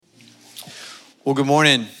Well, good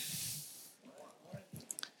morning.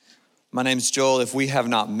 My name's Joel. If we have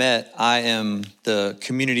not met, I am the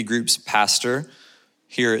community group's pastor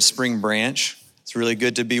here at Spring Branch. It's really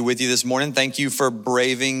good to be with you this morning. Thank you for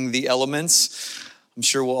braving the elements. I'm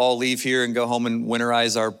sure we'll all leave here and go home and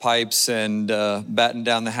winterize our pipes and batten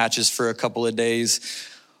down the hatches for a couple of days.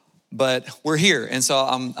 But we're here, and so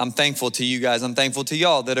I'm thankful to you guys. I'm thankful to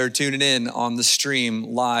y'all that are tuning in on the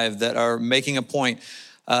stream live, that are making a point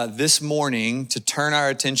this morning to turn our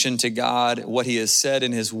attention to God, what he has said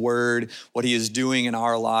in his word, what he is doing in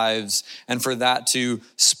our lives, and for that to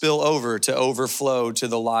spill over, to overflow to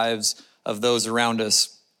the lives of those around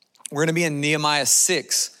us. We're going to be in Nehemiah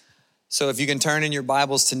 6. So if you can turn in your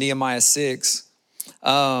Bibles to Nehemiah 6.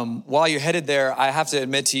 While you're headed there, I have to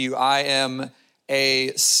admit to you, I am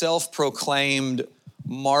a self-proclaimed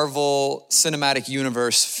Marvel Cinematic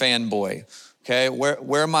Universe fanboy. Okay, where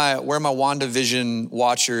are my WandaVision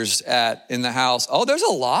watchers at in the house? Oh, there's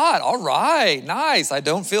a lot. All right, nice. I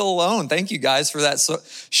don't feel alone. Thank you guys for that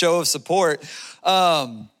show of support.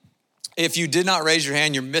 If you did not raise your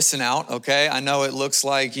hand, you're missing out, okay? I know it looks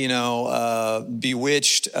like,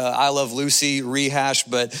 Bewitched, I Love Lucy rehash,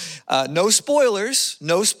 but no spoilers in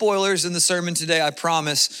the sermon today, I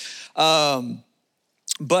promise.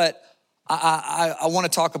 But I want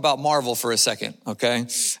to talk about Marvel for a second, okay?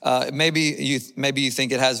 Maybe you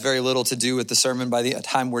think it has very little to do with the sermon by the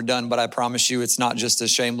time we're done, but I promise you it's not just a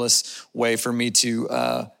shameless way for me to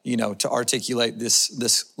articulate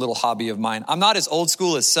this little hobby of mine. I'm not as old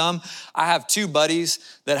school as some. I have two buddies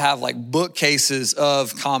that have like bookcases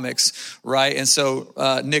of comics, right? And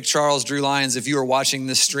so Nick Charles, Drew Lyons, if you are watching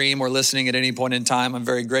this stream or listening at any point in time, I'm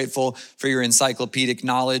very grateful for your encyclopedic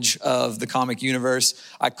knowledge of the comic universe.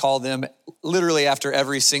 I call them literally after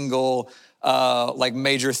every single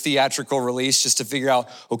major theatrical release just to figure out,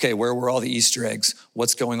 okay, where were all the Easter eggs?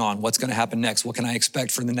 What's going on? What's going to happen next? What can I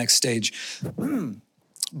expect from the next stage?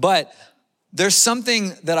 But there's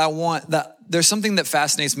something that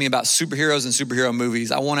fascinates me about superheroes and superhero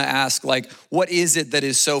movies. I want to ask, what is it that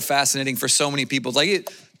is so fascinating for so many people?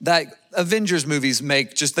 That Avengers movies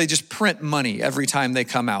they just print money every time they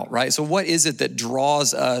come out, right? So what is it that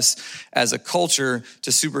draws us as a culture to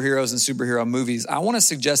superheroes and superhero movies? I want to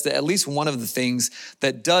suggest that at least one of the things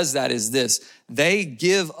that does that is this. They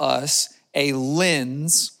give us a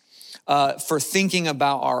lens for thinking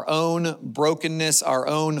about our own brokenness, our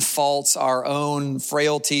own faults, our own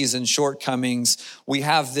frailties and shortcomings. We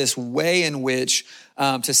have this way in which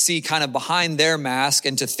to see kind of behind their mask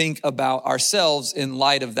and to think about ourselves in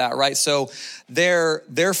light of that, right? So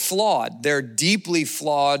they're flawed. They're deeply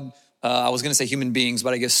flawed. I was going to say human beings,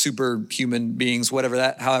 but I guess superhuman beings,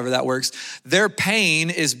 however that works. Their pain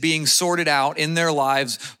is being sorted out in their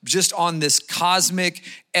lives just on this cosmic,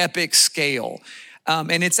 epic scale.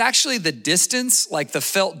 And it's actually the distance, like the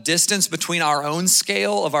felt distance between our own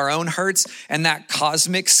scale of our own hurts and that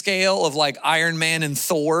cosmic scale of like Iron Man and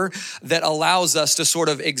Thor that allows us to sort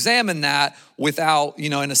of examine that without,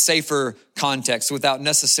 in a safer context, without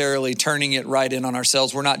necessarily turning it right in on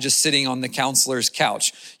ourselves. We're not just sitting on the counselor's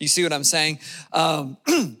couch. You see what I'm saying?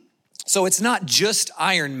 So it's not just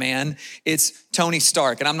Iron Man, it's Tony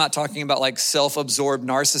Stark. And I'm not talking about like self-absorbed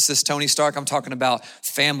narcissist Tony Stark. I'm talking about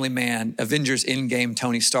family man, Avengers Endgame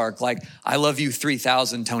Tony Stark. Like, I love you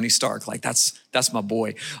 3000 Tony Stark. Like that's my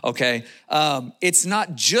boy, okay? It's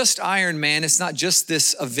not just Iron Man. It's not just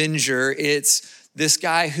this Avenger. It's this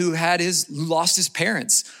guy who lost his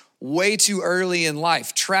parents way too early in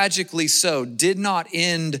life, tragically so, did not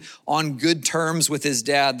end on good terms with his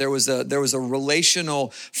dad. There was a relational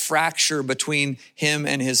fracture between him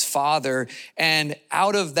and his father. And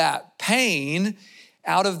out of that pain,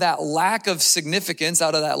 out of that lack of significance,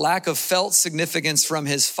 out of that lack of felt significance from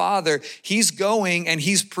his father, he's going and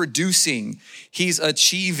he's producing, he's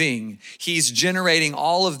achieving, he's generating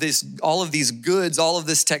all of these goods, all of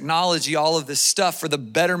this technology, all of this stuff for the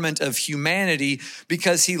betterment of humanity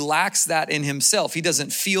because he lacks that in himself. He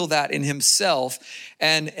doesn't feel that in himself.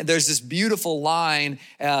 And there's this beautiful line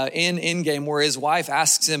in Endgame where his wife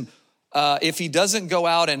asks him, if he doesn't go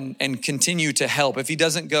out and continue to help, if he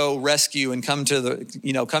doesn't go rescue and come to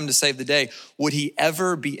save the day, would he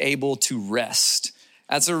ever be able to rest?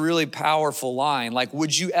 That's a really powerful line. Like,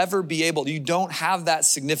 would you ever be able, you don't have that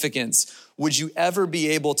significance. Would you ever be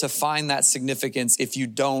able to find that significance if you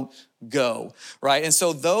don't go, right? And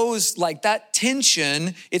so those, like that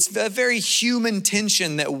tension, it's a very human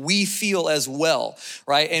tension that we feel as well,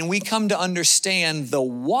 right? And we come to understand the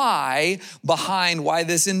why behind why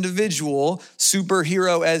this individual,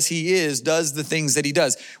 superhero as he is, does the things that he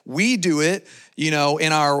does. We do it, in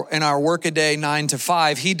our work-a-day 9 to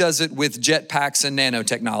 5, he does it with jetpacks and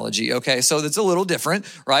nanotechnology, okay? So that's a little different,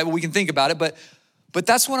 right? But we can think about it, But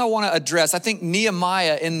that's what I want to address. I think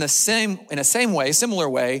Nehemiah in a similar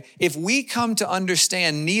way, if we come to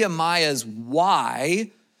understand Nehemiah's why,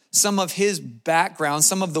 some of his background,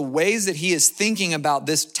 some of the ways that he is thinking about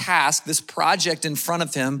this task, this project in front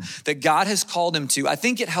of him that God has called him to, I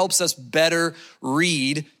think it helps us better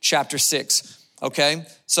read chapter 6, okay?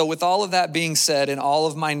 So with all of that being said and all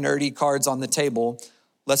of my nerdy cards on the table,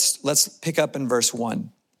 let's pick up in verse 1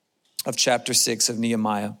 of chapter 6 of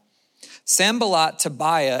Nehemiah. Sanballat,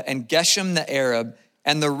 Tobiah, and Geshem the Arab,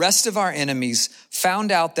 and the rest of our enemies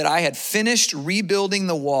found out that I had finished rebuilding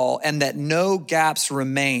the wall and that no gaps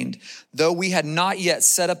remained, though we had not yet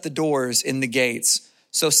set up the doors in the gates.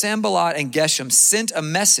 So Sanballat and Geshem sent a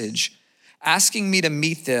message asking me to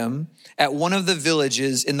meet them at one of the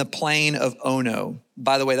villages in the plain of Ono.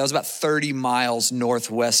 By the way, that was about 30 miles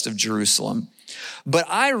northwest of Jerusalem. But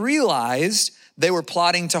I realized they were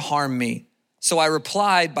plotting to harm me. So I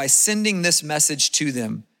replied by sending this message to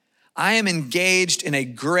them. I am engaged in a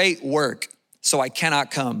great work, so I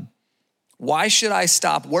cannot come. Why should I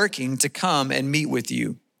stop working to come and meet with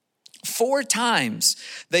you? 4 times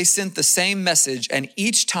they sent the same message, and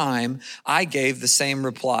each time I gave the same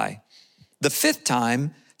reply. The 5th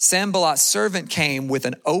time, Sanballat's servant came with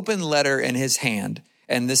an open letter in his hand,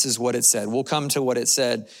 and this is what it said. We'll come to what it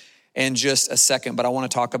said in just a second, but I want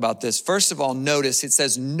to talk about this. First of all, notice it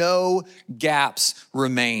says no gaps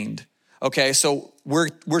remained. Okay, so we're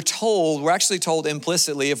actually told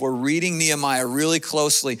implicitly, if we're reading Nehemiah really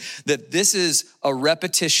closely, that this is a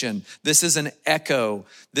repetition. This is an echo.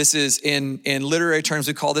 This is, in literary terms,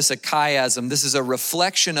 we call this a chiasm. This is a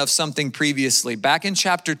reflection of something previously. Back in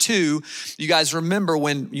chapter 2, you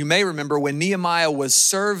may remember when Nehemiah was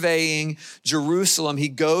surveying Jerusalem, he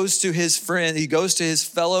goes to his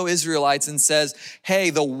fellow Israelites and says,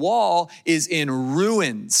 hey, the wall is in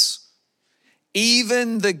ruins.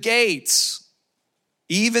 Even the gates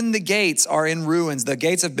are in ruins. The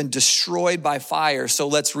gates have been destroyed by fire, so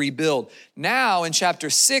let's rebuild. Now in chapter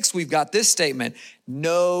 6, we've got this statement,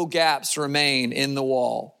 no gaps remain in the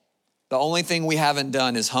wall. The only thing we haven't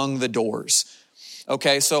done is hung the doors.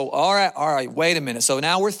 Okay, so all right, wait a minute. So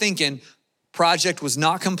now we're thinking project was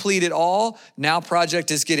not complete at all. Now project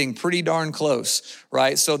is getting pretty darn close,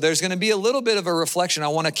 right? So there's gonna be a little bit of a reflection. I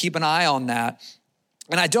wanna keep an eye on that.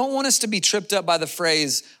 And I don't want us to be tripped up by the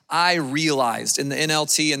phrase, I realized in the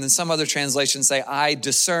NLT, and then some other translations say, I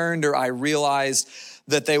discerned or I realized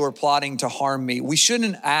that they were plotting to harm me. We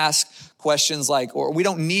shouldn't ask questions like, or we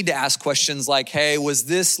don't need to ask questions like, hey, was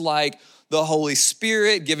this like the Holy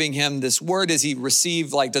Spirit giving him this word? Does he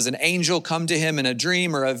receive, does an angel come to him in a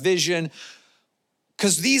dream or a vision?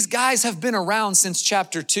 Because these guys have been around since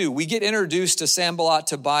chapter 2. We get introduced to Sanballat,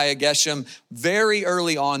 Tobiah, Geshem very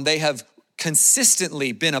early on. They have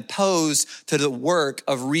consistently been opposed to the work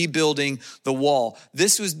of rebuilding the wall.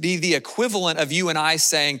 This would be the equivalent of you and I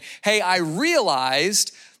saying, hey, I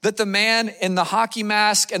realized that the man in the hockey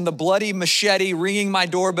mask and the bloody machete ringing my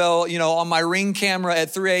doorbell, on my Ring camera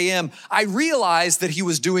at 3 a.m., I realized that he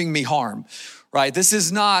was doing me harm, right? This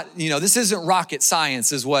is not, this isn't rocket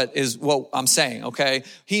science is what I'm saying, okay?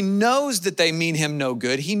 He knows that they mean him no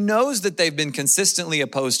good. He knows that they've been consistently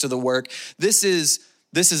opposed to the work. This is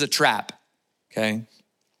a trap. Okay,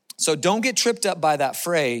 so don't get tripped up by that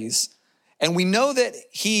phrase. And we know that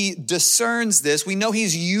he discerns this. We know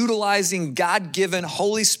he's utilizing God-given,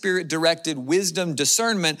 Holy Spirit-directed wisdom,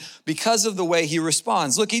 discernment because of the way he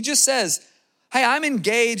responds. Look, he just says, hey, I'm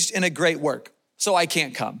engaged in a great work, so I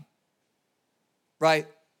can't come, right?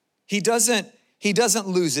 He doesn't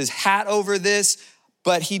lose his hat over this,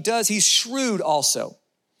 but he's shrewd also.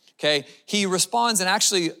 Okay, he responds, and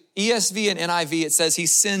actually ESV and NIV, it says he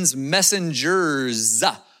sends messengers,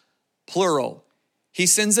 plural. He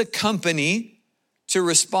sends a company to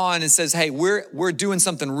respond and says, hey, we're doing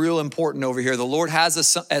something real important over here. The Lord has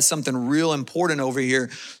us as something real important over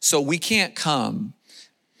here, so we can't come,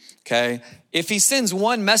 okay? If he sends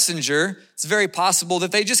one messenger, it's very possible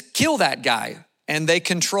that they just kill that guy and they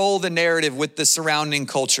control the narrative with the surrounding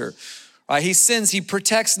culture. He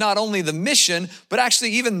protects not only the mission, but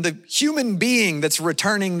actually even the human being that's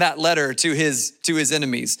returning that letter to his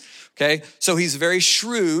enemies, okay? So he's very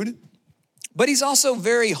shrewd, but he's also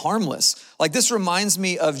very harmless. This reminds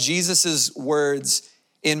me of Jesus's words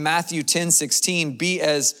in Matthew 10:16, be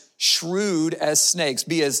as shrewd as snakes,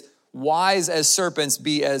 be as wise as serpents,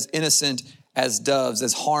 be as innocent as doves,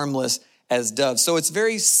 as harmless as doves. So it's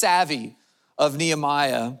very savvy of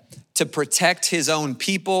Nehemiah to protect his own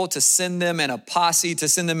people, to send them in a posse, to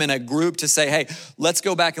send them in a group, to say, hey, let's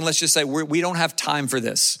go back and let's just say we don't have time for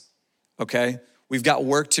this, okay? We've got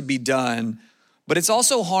work to be done, but it's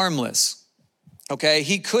also harmless, okay?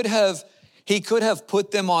 He could have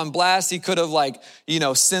put them on blast. He could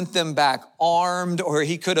have sent them back armed, or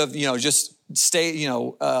he could have, just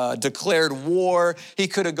declared war. He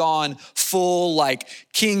could have gone full like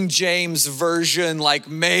King James version, like,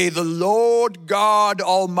 may the Lord God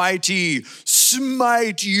Almighty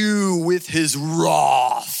smite you with his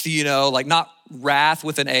wrath, like not wrath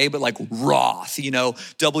with an A, but like wrath, WROTH,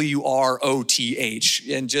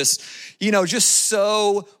 and just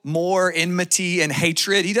sow more enmity and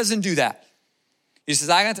hatred. He doesn't do that. He says,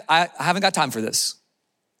 I haven't got time for this.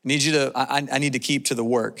 I need to keep to the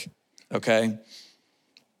work. Okay.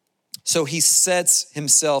 So he sets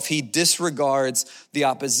himself, he disregards the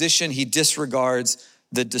opposition, he disregards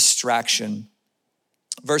the distraction.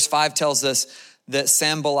 Verse 5 tells us that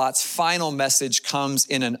Sanballat's final message comes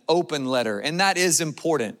in an open letter, and that is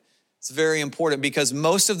important. It's very important because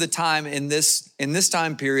most of the time in this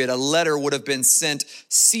time period, a letter would have been sent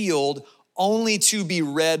sealed only to be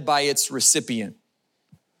read by its recipient.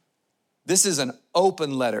 This is an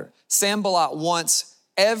open letter. Sanballat wants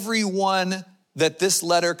everyone that this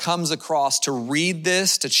letter comes across to read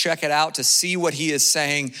this, to check it out, to see what he is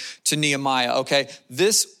saying to Nehemiah, okay?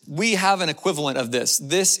 We have an equivalent of this.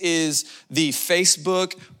 This is the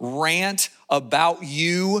Facebook rant about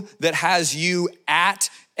you that has you at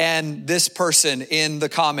and this person in the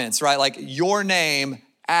comments, right? Like your name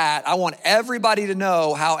at, I want everybody to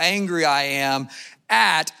know how angry I am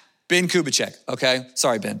at Ben Kubicek, okay?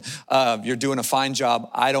 Sorry, Ben. You're doing a fine job.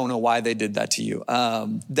 I don't know why they did that to you.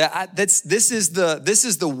 This is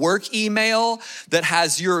the work email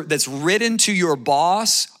that's written to your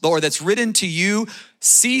boss, or that's written to you,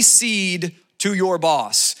 CC'd to your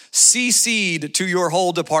boss, CC'd to your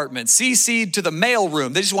whole department, CC'd to the mail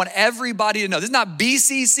room. They just want everybody to know. This is not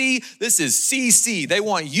BCC, this is CC. They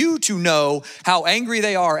want you to know how angry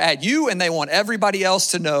they are at you, and they want everybody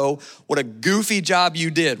else to know what a goofy job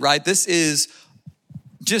you did, right? This is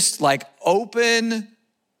just like open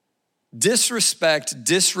disrespect,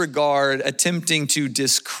 disregard, attempting to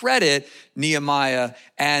discredit Nehemiah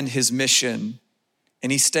and his mission.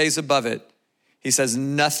 And he stays above it. He says,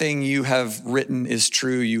 nothing you have written is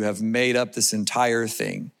true. You have made up this entire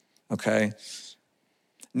thing, okay?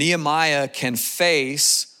 Nehemiah can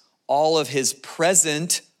face all of his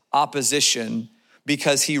present opposition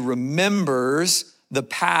because he remembers the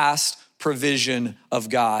past provision of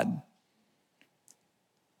God.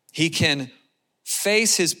 He can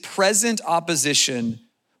face his present opposition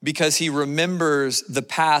because he remembers the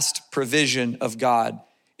past provision of God.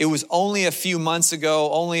 It was only a few months ago,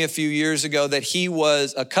 only a few years ago, that he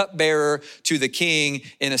was a cupbearer to the king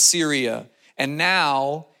in Assyria. And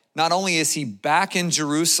now, not only is he back in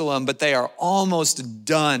Jerusalem, but they are almost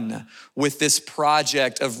done with this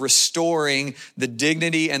project of restoring the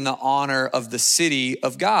dignity and the honor of the city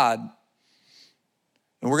of God.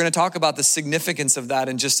 And we're going to talk about the significance of that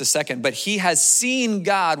in just a second. But he has seen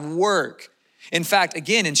God work. In fact,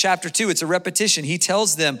 again, in chapter 2, it's a repetition. He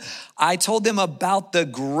tells them, I told them about the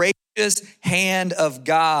gracious hand of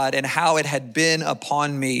God and how it had been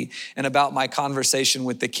upon me, and about my conversation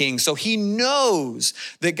with the king. So he knows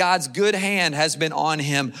that God's good hand has been on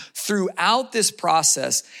him throughout this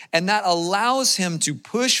process, and that allows him to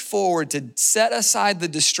push forward, to set aside the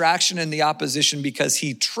distraction and the opposition, because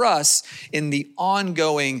he trusts in the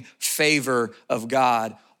ongoing favor of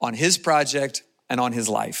God on his project and on his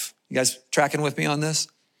life. You guys tracking with me on this?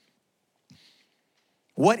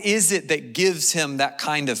 What is it that gives him that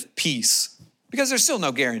kind of peace? Because there's still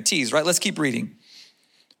no guarantees, right? Let's keep reading.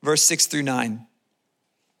 Verse 6-9.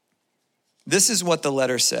 This is what the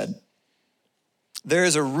letter said. There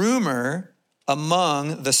is a rumor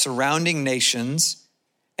among the surrounding nations,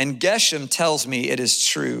 and Geshem tells me it is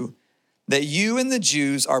true, that you and the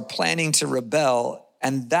Jews are planning to rebel,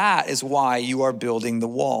 and that is why you are building the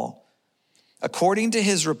wall. According to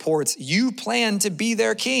his reports, you plan to be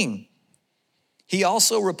their king. He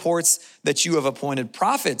also reports that you have appointed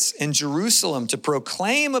prophets in Jerusalem to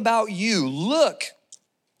proclaim about you, look,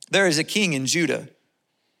 there is a king in Judah.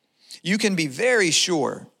 You can be very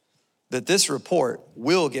sure that this report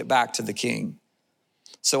will get back to the king.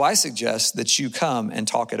 So I suggest that you come and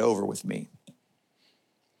talk it over with me.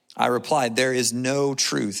 I replied, there is no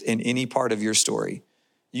truth in any part of your story.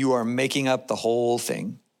 You are making up the whole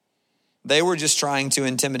thing. They were just trying to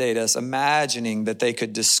intimidate us, imagining that they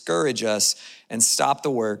could discourage us and stop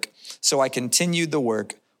the work. So I continued the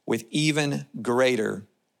work with even greater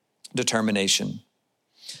determination.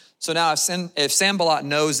 So now if Sanballat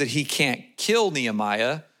knows that he can't kill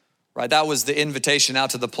Nehemiah, right? That was the invitation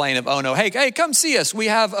out to the plain of Ono. Hey, come see us. We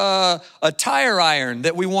have a tire iron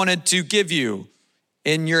that we wanted to give you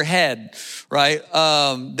in your head, right?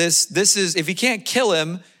 This is, if he can't kill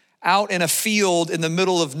him out in a field in the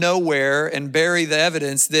middle of nowhere and bury the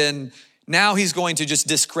evidence, then now he's going to just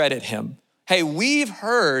discredit him. Hey, we've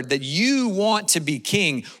heard that you want to be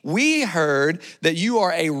king. We heard that you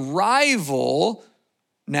are a rival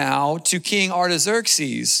now to King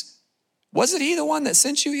Artaxerxes. Wasn't he the one that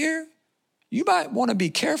sent you here? You might want to be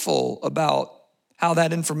careful about how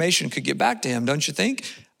that information could get back to him, don't you think?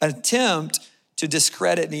 An attempt to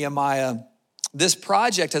discredit Nehemiah. This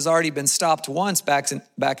project has already been stopped once back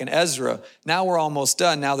in Ezra. Now we're almost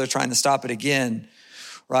done. Now they're trying to stop it again,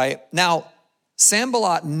 right? Now,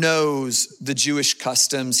 Sanballat knows the Jewish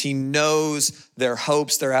customs. He knows their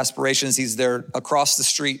hopes, their aspirations. He's their across the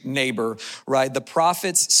street neighbor, right? The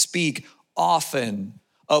prophets speak often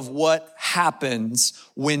of what happens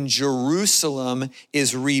when Jerusalem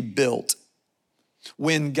is rebuilt.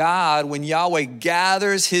 When Yahweh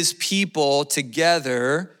gathers his people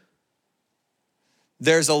together,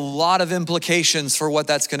 there's a lot of implications for what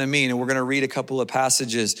that's gonna mean. And we're gonna read a couple of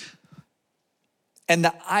passages. And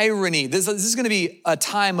the irony, this is gonna be a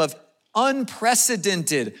time of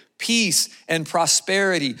unprecedented peace and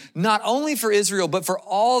prosperity, not only for Israel, but for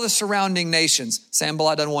all the surrounding nations.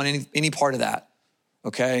 Sanballat doesn't want any part of that,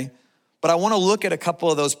 okay? But I wanna look at a couple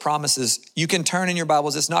of those promises. You can turn in your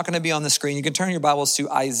Bibles, it's not gonna be on the screen. You can turn your Bibles to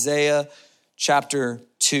Isaiah chapter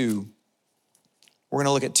 2. We're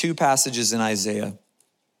gonna look at two passages in Isaiah.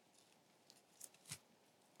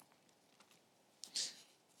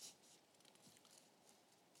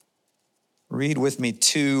 Read with me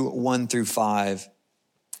 2 through 5.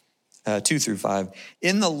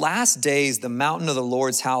 In the last days, the mountain of the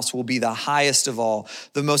Lord's house will be the highest of all,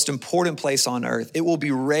 the most important place on earth. It will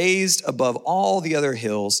be raised above all the other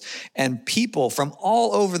hills, and people from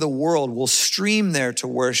all over the world will stream there to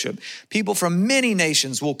worship. People from many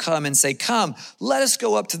nations will come and say, "Come, let us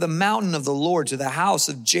go up to the mountain of the Lord, to the house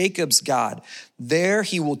of Jacob's God. There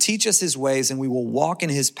he will teach us his ways, and we will walk in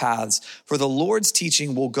his paths. For the Lord's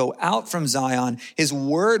teaching will go out from Zion. His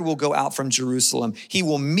word will go out from Jerusalem. He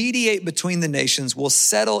will mediate between the nations, will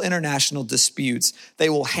settle international disputes. They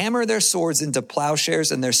will hammer their swords into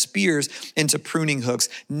plowshares and their spears into pruning hooks.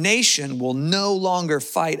 Nation will no longer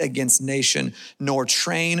fight against nation, nor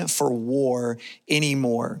train for war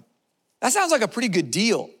anymore." That sounds like a pretty good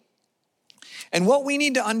deal. And what we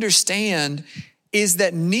need to understand is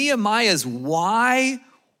that Nehemiah's why,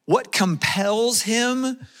 what compels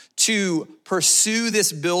him to pursue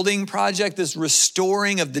this building project, this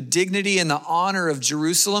restoring of the dignity and the honor of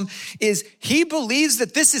Jerusalem, is he believes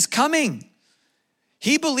that this is coming.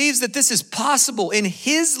 He believes that this is possible in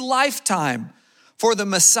his lifetime, for the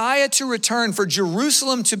Messiah to return, for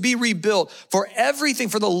Jerusalem to be rebuilt, for everything,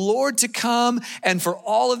 for the Lord to come, and for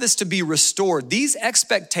all of this to be restored. These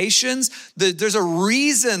expectations, there's a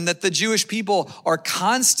reason that the Jewish people are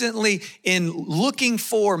constantly looking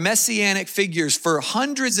for messianic figures for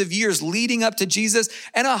hundreds of years leading up to Jesus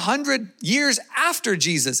and 100 years after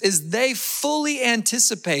Jesus, is they fully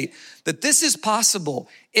anticipate that this is possible,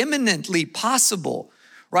 imminently possible.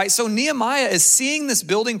 Right? So Nehemiah is seeing this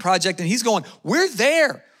building project and he's going, we're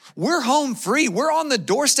there. We're home free. We're on the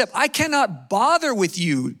doorstep. I cannot bother with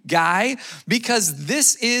you, guy, because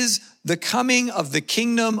this is the coming of the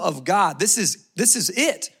kingdom of God. This is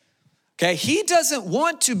it. Okay? He doesn't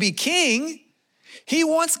want to be king. He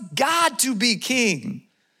wants God to be king.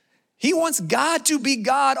 He wants God to be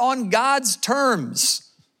God on God's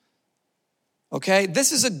terms. Okay?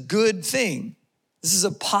 This is a good thing. This is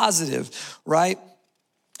a positive, right?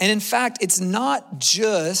 And in fact, it's not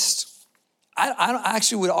just, I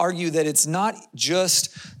actually would argue that it's not just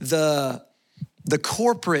the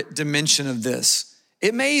corporate dimension of this.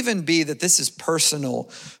 It may even be that this is personal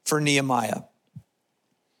for Nehemiah.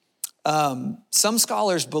 Some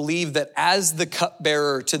scholars believe that as the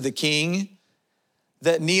cupbearer to the king,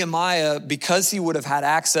 that Nehemiah, because he would have had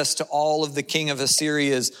access to all of the king of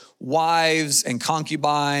Assyria's wives and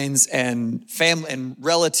concubines and family and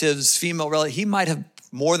relatives, female relatives, he might have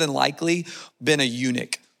more than likely been a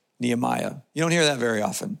eunuch, Nehemiah. You don't hear that very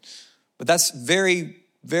often, but that's very,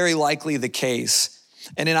 very likely the case.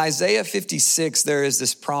 And in Isaiah 56, there is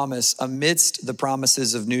this promise amidst the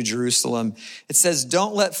promises of New Jerusalem. It says,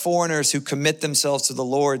 "Don't let foreigners who commit themselves to the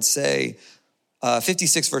Lord say,"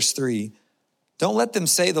 56 verse 3, Don't let them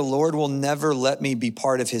say the Lord will never let me be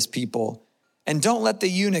part of his people. And don't let the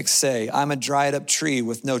eunuchs say, I'm a dried up tree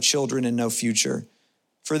with no children and no future.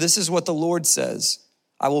 For this is what the Lord says.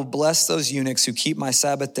 I will bless those eunuchs who keep my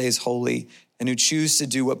Sabbath days holy and who choose to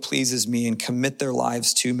do what pleases me and commit their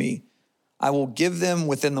lives to me. I will give them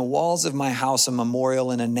within the walls of my house a memorial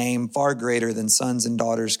and a name far greater than sons and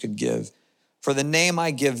daughters could give. For the name I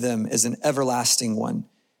give them is an everlasting one.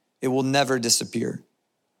 It will never disappear.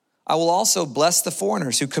 I will also bless the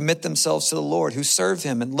foreigners who commit themselves to the Lord, who serve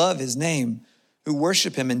him and love his name, who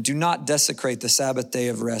worship him and do not desecrate the Sabbath day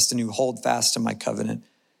of rest and who hold fast to my covenant.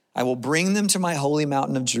 I will bring them to my holy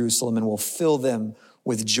mountain of Jerusalem and will fill them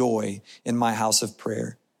with joy in my house of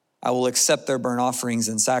prayer. I will accept their burnt offerings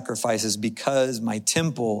and sacrifices because my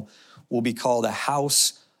temple will be called a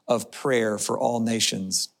house of prayer for all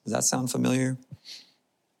nations. Does that sound familiar?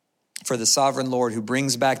 For the sovereign Lord who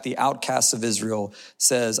brings back the outcasts of Israel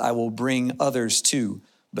says, I will bring others too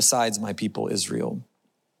besides my people Israel.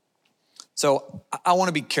 So I want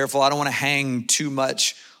to be careful. I don't want to hang too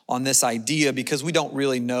much on this idea because we don't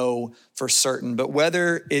really know for certain. But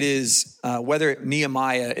whether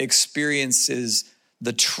Nehemiah experiences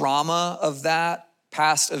the trauma of that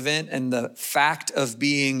past event and the fact of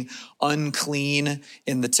being unclean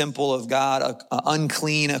in the temple of God,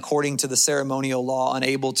 unclean according to the ceremonial law,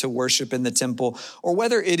 unable to worship in the temple, or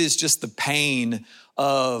whether it is just the pain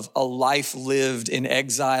of a life lived in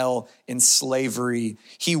exile, in slavery,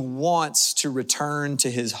 he wants to return to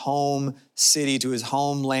his home city, to his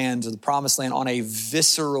homeland, to the promised land on a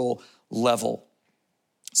visceral level.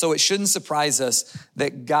 So it shouldn't surprise us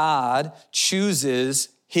that God chooses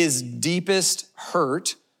his deepest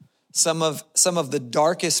hurt, some of the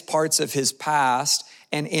darkest parts of his past,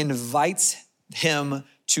 and invites him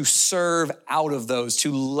to serve out of those,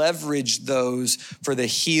 to leverage those for the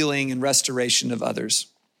healing and restoration of others.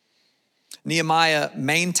 Nehemiah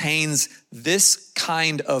maintains this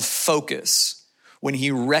kind of focus when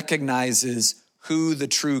he recognizes who the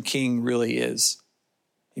true king really is.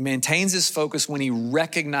 He maintains his focus when he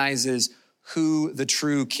recognizes who the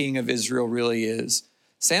true king of Israel really is.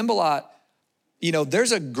 Sanballat,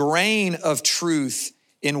 there's a grain of truth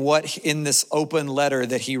in this open letter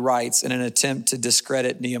that he writes in an attempt to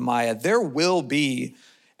discredit Nehemiah. There will be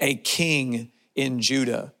a king in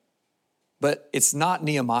Judah, but it's not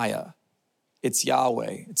Nehemiah. It's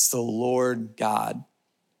Yahweh. It's the Lord God.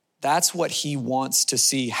 That's what he wants to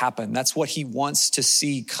see happen. That's what he wants to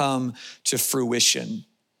see come to fruition.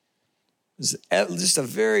 It's just a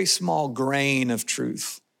very small grain of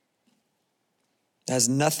truth. It has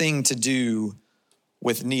nothing to do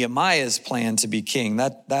with Nehemiah's plan to be king.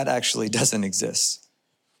 That actually doesn't exist.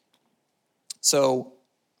 So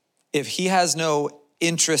if he has no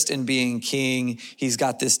interest in being king, he's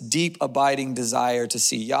got this deep abiding desire to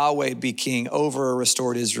see Yahweh be king over a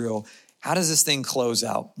restored Israel. How does this thing close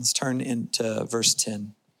out? Let's turn into verse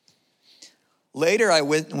 10. Later I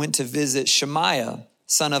went to visit Shemaiah,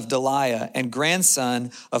 son of Delaiah and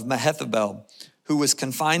grandson of Mehethabel, who was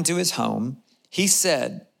confined to his home. He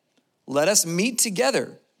said, let us meet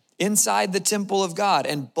together inside the temple of God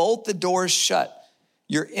and bolt the doors shut.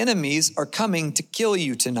 Your enemies are coming to kill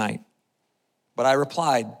you tonight. But I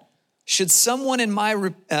replied, should someone in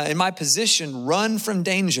my position run from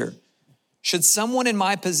danger? Should someone in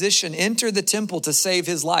my position enter the temple to save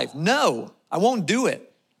his life? No, I won't do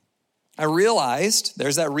it. I realized,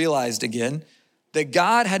 there's that realized again, that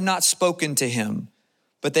God had not spoken to him,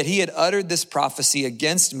 but that he had uttered this prophecy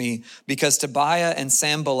against me because Tobiah and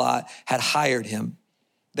Sanballat had hired him.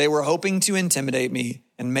 They were hoping to intimidate me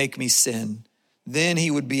and make me sin. Then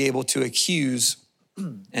he would be able to accuse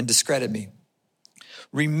and discredit me.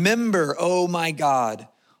 Remember, oh my God,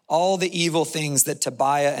 all the evil things that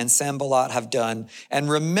Tobiah and Sanballat have done. And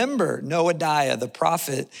remember Noadiah, the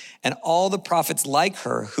prophet, and all the prophets like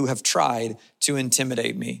her who have tried to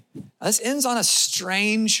intimidate me. Now, this ends on a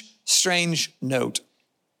strange note.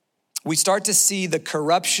 We start to see the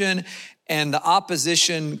corruption and the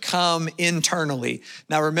opposition come internally.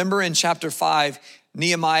 Now, remember in chapter 5,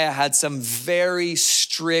 Nehemiah had some very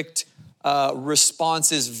strict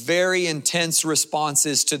responses, very intense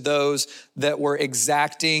responses to those that were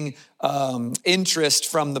exacting interest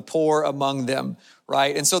from the poor among them,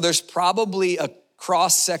 right? And so there's probably a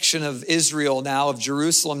cross-section of Israel now, of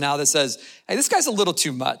Jerusalem now, that says, hey, this guy's a little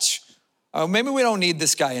too much. Maybe we don't need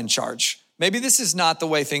this guy in charge. Maybe this is not the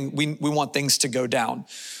way we want things to go down,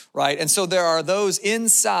 right? And so there are those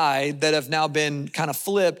inside that have now been kind of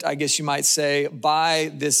flipped, I guess you might say,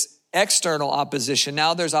 by this external opposition.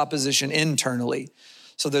 Now there's opposition internally.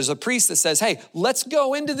 So there's a priest that says, hey, let's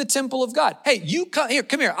go into the temple of God. Hey, you come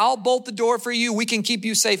here. I'll bolt the door for you. We can keep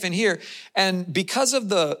you safe in here. And because of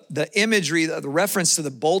the imagery, the reference to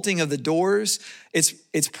the bolting of the doors,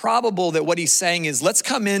 it's probable that what he's saying is, let's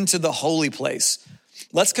come into the holy place.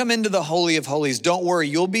 Let's come into the Holy of Holies. Don't worry,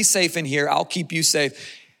 you'll be safe in here. I'll keep you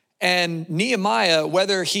safe. And Nehemiah,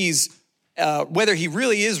 whether he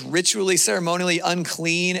really is ritually, ceremonially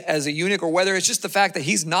unclean as a eunuch, or whether it's just the fact that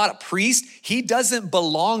he's not a priest, he doesn't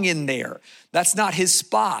belong in there. That's not his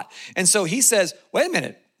spot. And so he says, wait a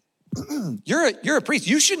minute, you're a priest.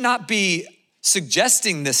 You should not be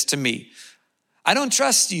suggesting this to me. I don't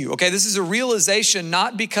trust you, okay? This is a realization,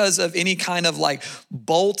 not because of any kind of like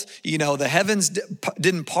bolt, the heavens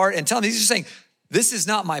didn't part and tell him. He's just saying, this is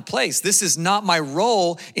not my place. This is not my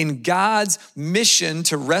role in God's mission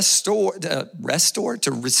to restore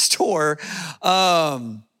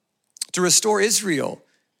Israel.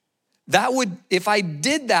 That would, if I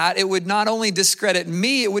did that, it would not only discredit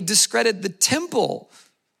me, it would discredit the temple.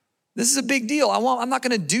 This is a big deal. I'm not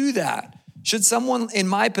going to do that. Should someone in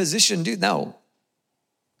my position do? No.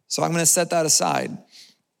 So I'm going to set that aside.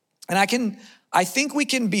 And I think we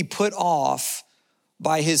can be put off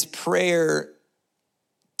by his prayer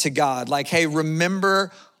to God. Like, hey,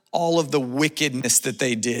 remember all of the wickedness that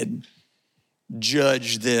they did.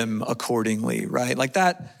 Judge them accordingly, right? Like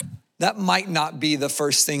that might not be the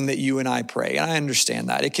first thing that you and I pray. And I understand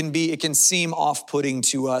that. It can seem off-putting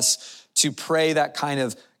to us to pray that kind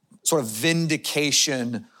of sort of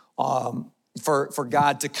vindication for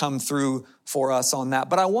God to come through for us on that.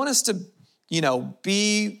 But I want us to,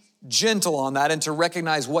 be gentle on that and to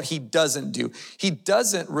recognize what he doesn't do. He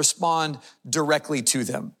doesn't respond directly to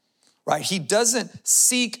them, right? He doesn't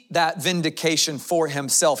seek that vindication for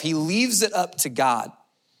himself. He leaves it up to God.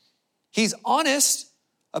 He's honest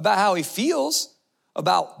about how he feels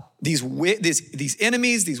about these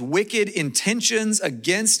enemies, these wicked intentions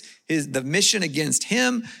against the mission against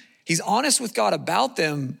him. He's honest with God about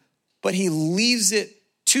them, but he leaves it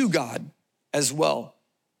to God as well.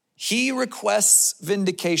 He requests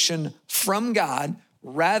vindication from God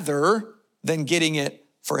rather than getting it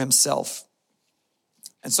for himself.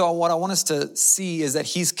 And so what I want us to see is that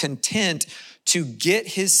he's content to get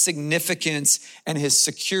his significance and his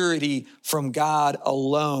security from God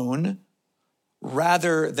alone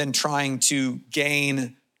rather than trying to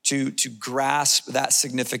gain, to grasp that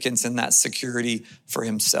significance and that security for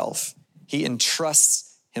himself. He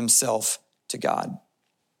entrusts himself to God.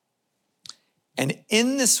 And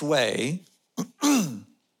in this way,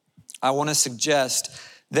 I want to suggest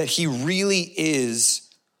that he really is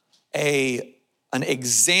an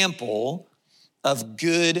example of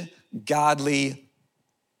good, godly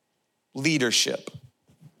leadership,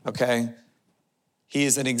 okay? He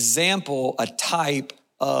is an example, a type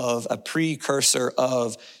of, a precursor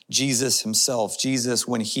of Jesus himself. Jesus,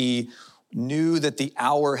 when he knew that the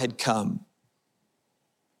hour had come,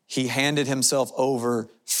 he handed himself over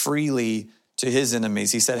freely to his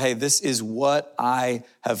enemies. He said, hey, this is what I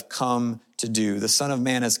have come to do. The Son of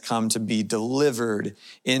Man has come to be delivered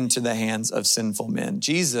into the hands of sinful men.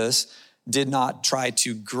 Jesus did not try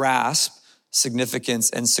to grasp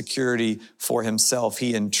significance and security for himself.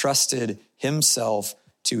 He entrusted himself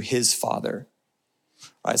to his Father.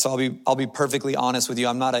 All right, so I'll be perfectly honest with you.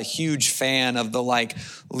 I'm not a huge fan of the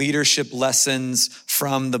leadership lessons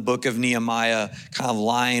from the book of Nehemiah kind of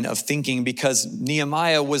line of thinking, because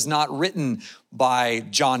Nehemiah was not written by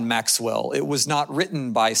John Maxwell. It was not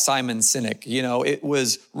written by Simon Sinek. It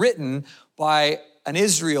was written by an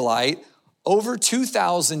Israelite over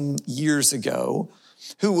 2,000 years ago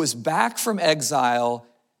who was back from exile.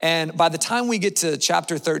 And by the time we get to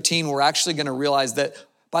chapter 13, we're actually going to realize that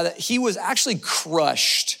he was actually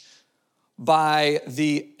crushed by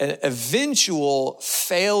the eventual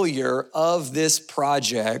failure of this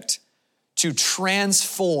project to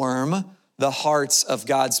transform the hearts of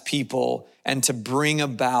God's people and to bring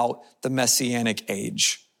about the Messianic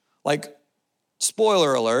age.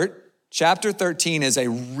 Spoiler alert, chapter 13 is a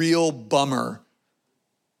real bummer.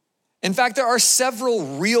 In fact, there are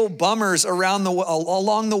several real bummers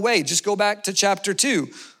along the way. Just go back to chapter 2.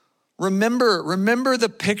 Remember the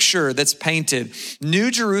picture that's painted. New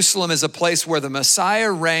Jerusalem is a place where the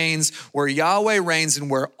Messiah reigns, where Yahweh reigns, and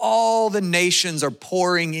where all the nations are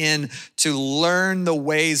pouring in to learn the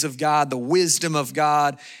ways of God, the wisdom of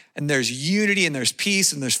God. And there's unity and there's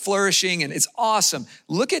peace and there's flourishing, and it's awesome.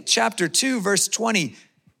 Look at chapter 2, verse 20.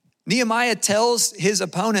 Nehemiah tells his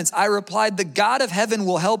opponents, I replied, the God of heaven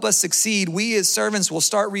will help us succeed. We as servants will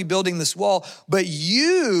start rebuilding this wall, but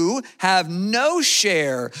you have no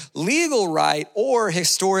share, legal right, or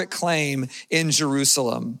historic claim in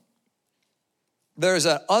Jerusalem. there's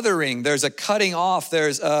a othering, there's a cutting off,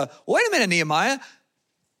 there's a, wait a minute, Nehemiah.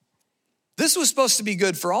 This was supposed to be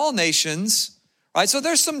good for all nations, right? So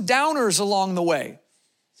there's some downers along the way.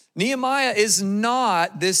 Nehemiah is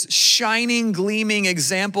not this shining, gleaming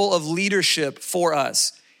example of leadership for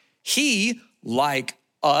us. He, like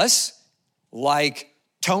us, like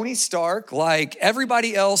Tony Stark, like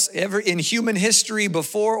everybody else ever in human history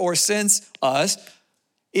before or since us,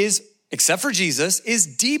 is, except for Jesus,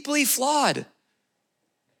 is deeply flawed,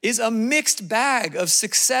 is a mixed bag of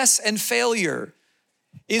success and failure,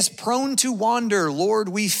 is prone to wander. Lord,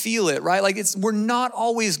 we feel it, right? Like we're not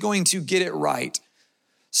always going to get it right.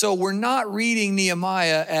 So we're not reading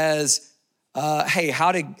Nehemiah as, hey,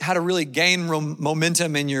 how to really gain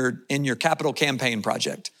momentum in your capital campaign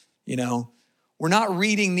project, you know? We're not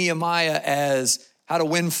reading Nehemiah as how to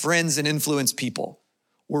win friends and influence people.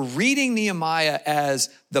 We're reading Nehemiah as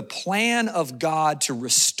the plan of God to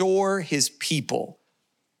restore his people.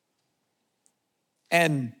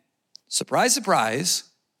 And surprise, surprise,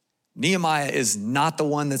 Nehemiah is not the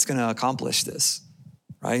one that's going to accomplish this,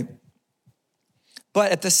 right?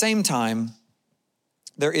 But at the same time,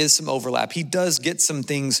 there is some overlap. He does get some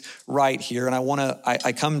things right here, and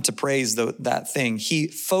I come to praise that thing. He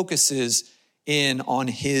focuses in on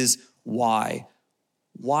his why.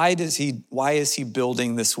 Why is he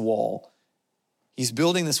building this wall? He's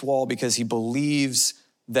building this wall because he believes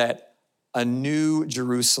that a new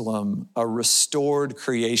Jerusalem, a restored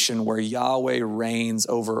creation where Yahweh reigns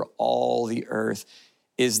over all the earth,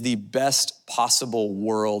 is the best possible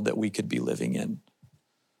world that we could be living in.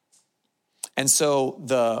 And so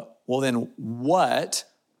then what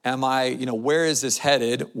am I, where is this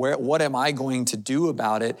headed? What am I going to do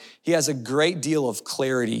about it? He has a great deal of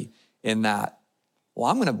clarity in that. Well,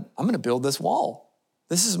 I'm going to build this wall.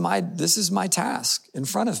 This is my task in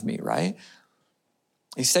front of me, right?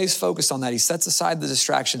 He stays focused on that. He sets aside the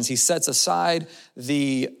distractions. He sets aside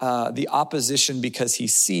the opposition because he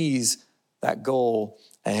sees that goal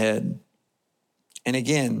ahead. And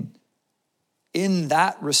again, in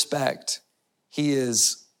that respect, he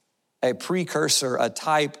is a precursor, a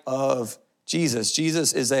type of Jesus.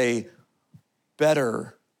 Jesus is a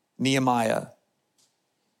better Nehemiah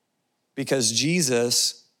because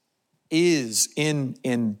Jesus is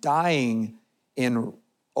in dying, in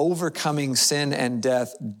overcoming sin and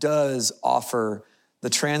death, does offer the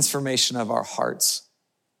transformation of our hearts,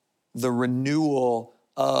 the renewal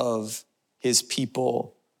of his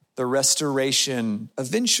people, the restoration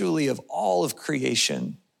eventually of all of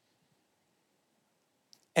creation.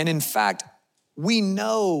 And in fact, we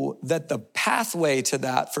know that the pathway to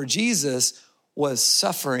that for Jesus was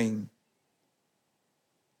suffering.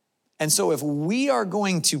 And so if we are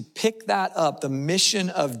going to pick that up, the mission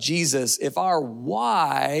of Jesus, if our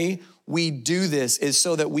why we do this is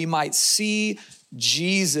so that we might see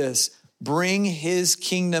Jesus bring his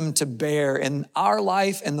kingdom to bear in our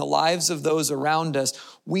life and the lives of those around us,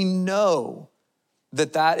 we know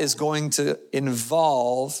that that is going to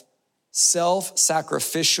involve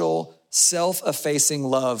self-sacrificial, self-effacing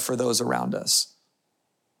love for those around us.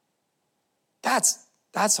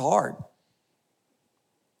 That's hard.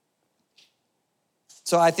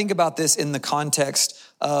 So I think about this in the context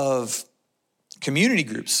of community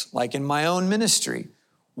groups, like in my own ministry.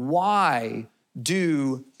 Why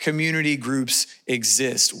do community groups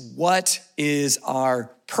exist? What is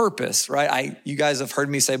our purpose, right? You guys have heard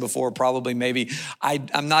me say before, probably, maybe,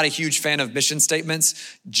 I'm not a huge fan of mission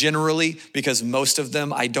statements generally because most of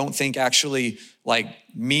them I don't think actually we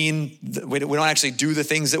don't actually do the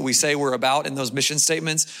things that we say we're about in those mission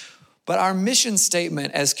statements. But our mission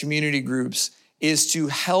statement as community groups is to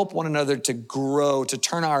help one another to grow, to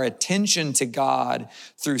turn our attention to God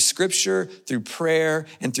through scripture, through prayer,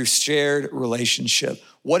 and through shared relationship.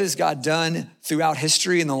 What has God done throughout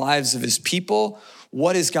history in the lives of his people?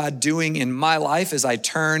 What is God doing in my life as I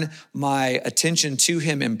turn my attention to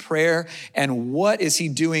him in prayer? And what is he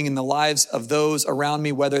doing in the lives of those around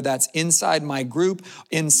me, whether that's inside my group,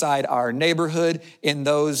 inside our neighborhood, in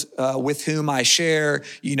those with whom I share,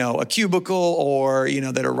 a cubicle or,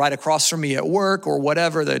 that are right across from me at work or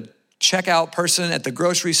whatever, the checkout person at the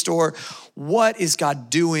grocery store. What is God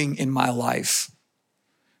doing in my life?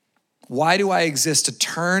 Why do I exist? To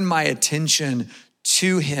turn my attention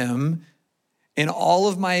to him in all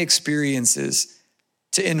of my experiences,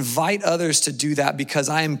 to invite others to do that because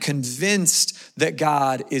I am convinced that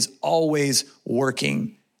God is always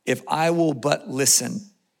working if I will but listen,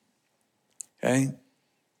 okay?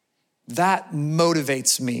 That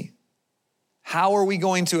motivates me. How are we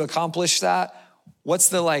going to accomplish that?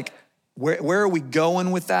 What's where are we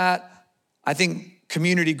going with that? I think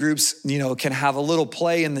community groups, can have a little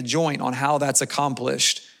play in the joint on how that's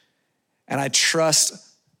accomplished. And I trust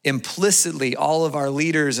implicitly all of our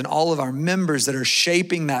leaders and all of our members that are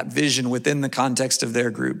shaping that vision within the context of their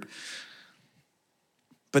group.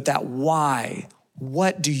 But that why,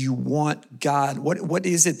 what do you want God? What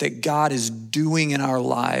is it that God is doing in our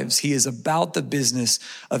lives? He is about the business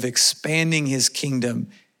of expanding his kingdom.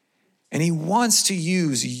 And he wants to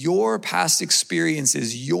use your past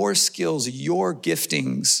experiences, your skills, your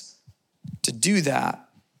giftings to do that.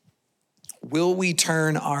 Will we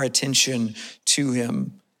turn our attention to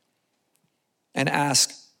him and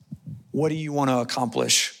ask, what do you want to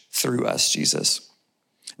accomplish through us, Jesus?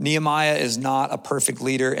 Nehemiah is not a perfect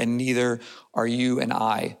leader, and neither are you and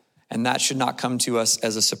I. And that should not come to us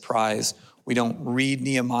as a surprise. We don't read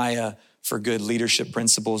Nehemiah for good leadership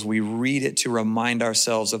principles. We read it to remind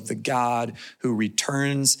ourselves of the God who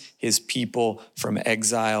returns his people from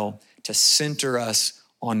exile, to center us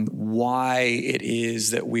on why it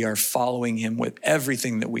is that we are following him with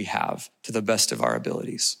everything that we have to the best of our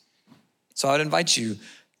abilities. So I would invite you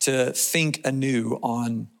to think anew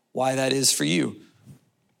on why that is for you,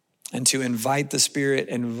 and to invite the Spirit,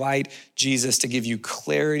 invite Jesus to give you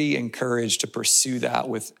clarity and courage to pursue that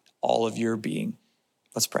with all of your being.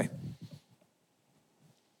 Let's pray.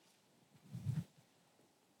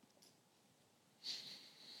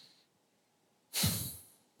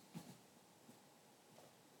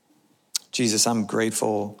 Jesus, I'm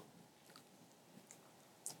grateful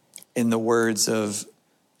in the words of,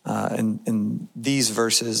 in these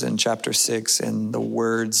verses in chapter 6, and the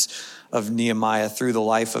words of Nehemiah, through the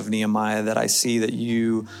life of Nehemiah, that I see that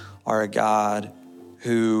you are a God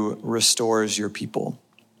who restores your people.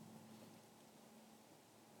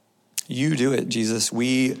 You do it, Jesus.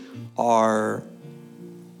 We are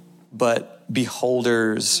but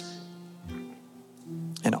beholders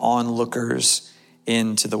and onlookers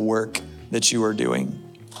into the work that you are doing.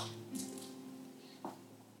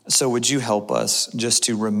 So would you help us just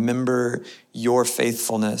to remember your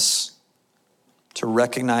faithfulness, to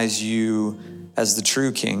recognize you as the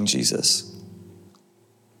true King, Jesus,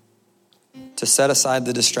 to set aside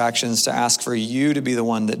the distractions, to ask for you to be the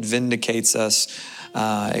one that vindicates us,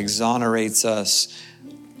 exonerates us.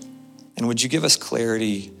 And would you give us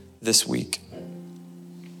clarity this week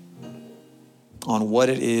on what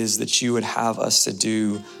it is that you would have us to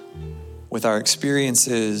do with our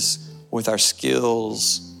experiences, with our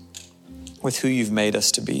skills, with who you've made us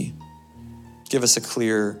to be. Give us a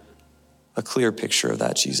clear picture of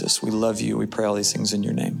that, Jesus. We love you. We pray all these things in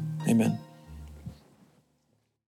your name. Amen.